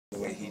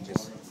he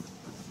just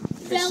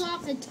fell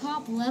off the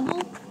top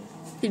level.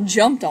 He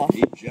jumped off.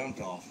 He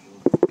jumped off.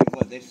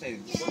 What they say,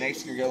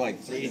 snakes can go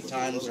like 3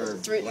 times their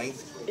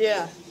length.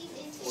 Yeah.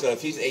 So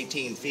if he's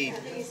 18 feet,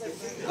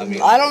 I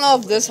mean, I don't know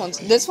if this one's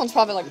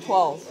probably like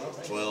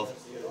 12. 12.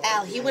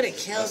 Al, he would have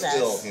killed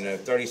Still, us.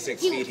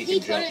 36 feet he He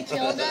can could have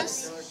jump. killed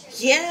us.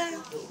 Yeah.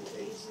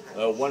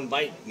 One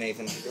bite,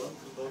 Nathan.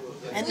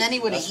 And then he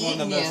would have That's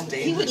one of eaten the most you.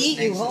 He dangerous would eat you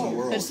snakes in the whole.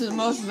 world.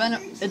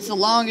 It's the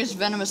longest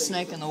venomous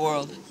snake in the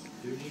world.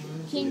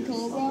 King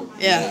cobra.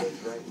 Yeah.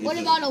 What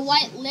about a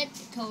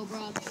white-lipped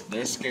cobra?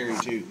 They're scary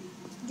too.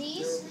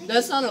 These?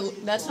 That's not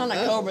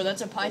a cobra,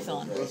 that's a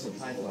python. What's a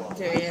python?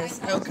 There he is.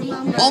 Oh, come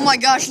on. Oh my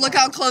gosh, look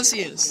how close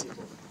he is.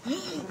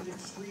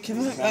 Come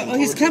on. Oh,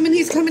 he's coming,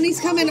 he's coming, he's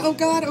coming. Oh,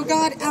 God,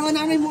 Alan, I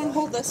don't even want to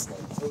hold this.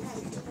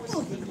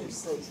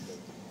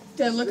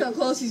 Dad, look how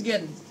close he's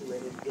getting.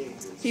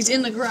 He's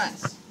in the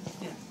grass.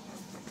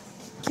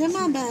 Come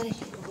on, buddy.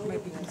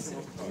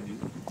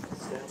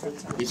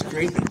 He's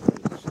creeping.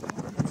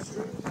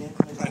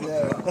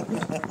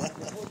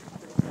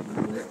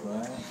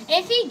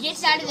 If he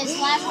gets out of this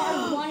last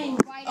hard one and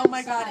right Oh,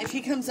 my God. If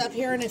he comes up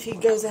here and if he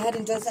goes ahead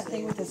and does that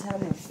thing with his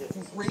head and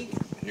freak.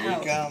 Here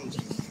he comes.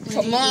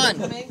 Come on.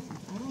 Here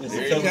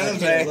he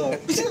comes, man.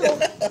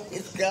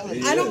 He's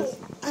coming. I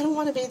don't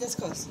want to be this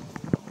close.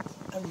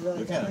 I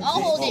really don't.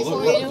 I'll hold it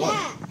for you.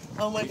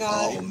 Oh, my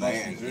God. Oh,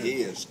 man.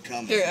 He is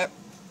coming. Here,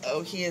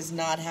 Oh, he is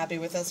not happy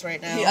with us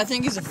right now. I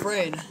think he's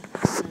afraid.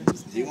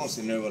 He wants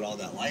to know what all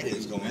that light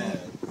is going on.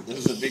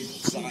 This is a big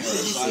sign. The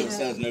sign that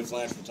says no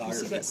flash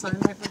photography. that sign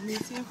right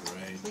beneath you?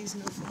 Right. Please,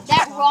 no flash.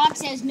 That rock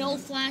says no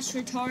flash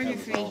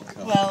photography.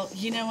 Well,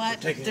 you know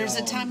what? There's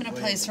a time and a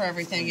place for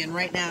everything, and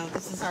right now,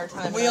 this is our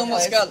time. We and our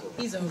almost place. got it.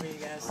 He's over, you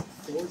guys.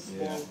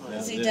 Yeah.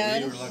 Is he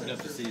done? We were lucky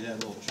enough to see that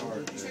little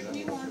chart.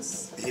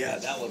 Yeah,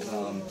 that was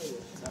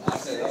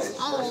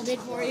I'll hold it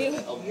for you.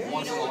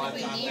 once in a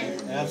lifetime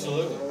thing.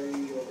 Absolutely.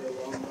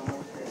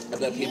 I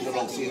bet people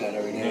don't see that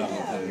every day.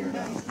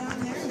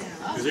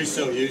 Because they're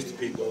so used to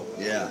people.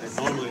 Yeah. And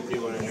normally if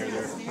you went in there,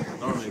 they're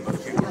normally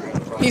about people are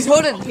gonna He's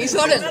hooded. He's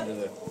hooded.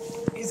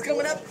 He's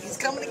coming up. He's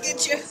coming to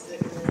get you.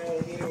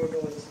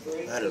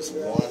 That is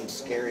one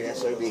scary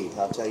SOB.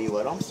 I'll tell you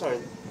what. I'm sorry,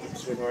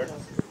 sweetheart.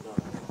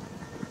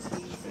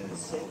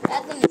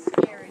 That thing is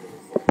scary.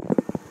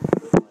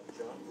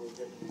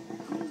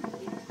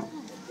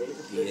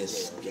 He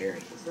is scary.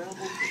 I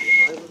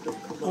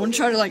want to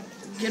try to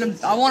get him.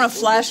 I want a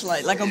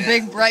flashlight, like a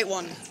big bright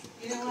one.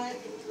 You know what?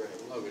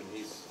 Logan,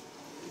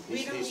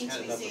 We don't need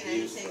to be seeing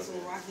anything when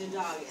we're walking the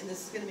dog, and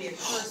this is going to be a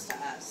curse to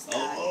us.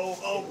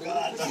 Oh,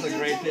 God. That's a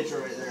great picture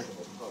right there.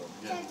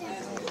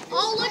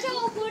 Oh, look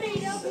how good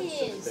it up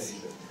is.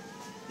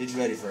 He's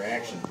ready for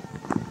action.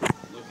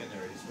 look in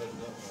there. He's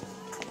hooked up.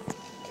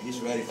 He's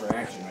ready for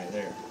action right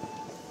there.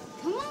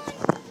 Come on.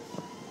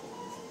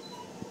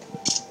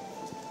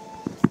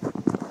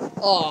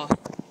 Oh,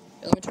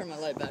 let me turn my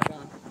light back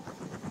on.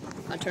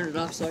 I turned it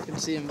off so I can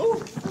see him. Oh,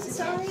 I'm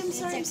sorry.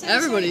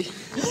 Everybody.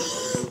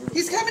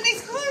 He's coming.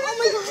 He's coming. Oh,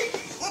 my God.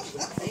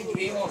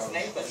 He wants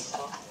Nathan.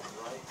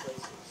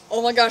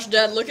 Oh my gosh,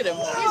 Dad, look at him.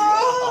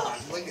 Oh,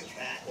 Look at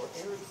that.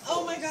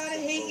 oh, my God. I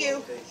hate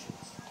you.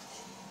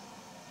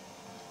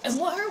 And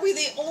why are we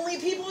the only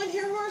people in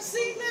here who are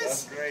seeing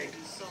That's this? great.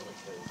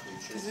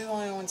 Because we're the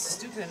only ones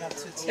stupid enough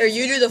to. Here,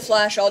 you do the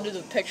flash, I'll do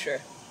the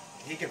picture.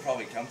 He could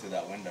probably come through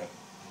that window.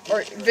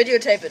 Or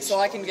videotape it so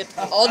I can get.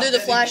 I'll do the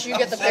flash, you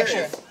get the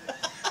picture.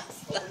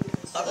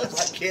 I'm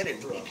not kidding.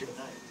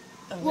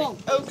 Whoa.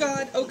 Oh,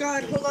 God. Oh,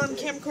 God. Hold on,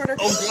 camcorder.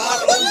 Oh,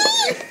 God.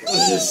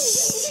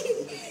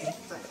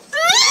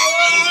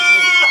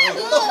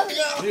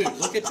 Dude,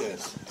 look at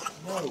this.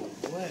 No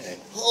way.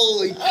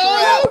 Holy crap.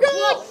 Oh,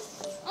 God.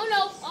 Oh,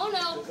 no. Oh,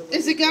 no.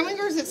 Is it going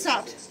or is it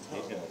stopped? He's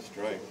gonna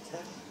strike.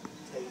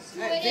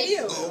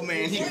 Video. Oh,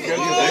 man. He can go through that.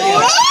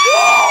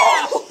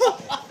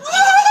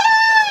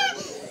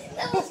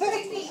 That was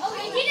creepy.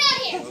 Okay, get out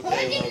of here. We're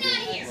getting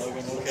out of here.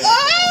 Logan, okay.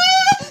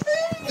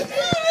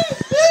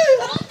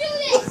 Don't do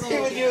this.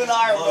 You and I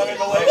are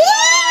running away.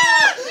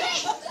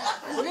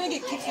 We're going to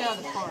get kicked out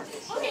of the park.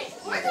 Okay,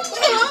 we're going.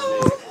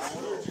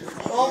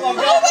 Oh, my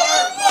God.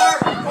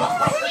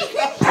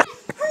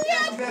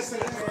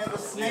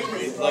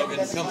 Logan,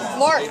 come on.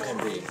 Mark. Let him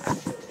breathe.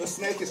 The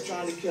snake is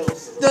trying to kill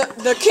us.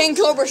 The king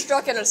cobra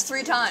struck at us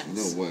 3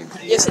 times. No way.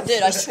 Yes, it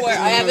did, I swear.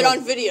 I have it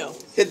on video.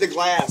 Hit the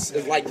glass.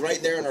 It's like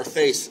right there in our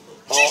face.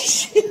 Oh.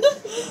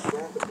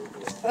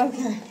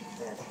 Okay.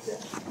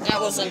 That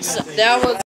was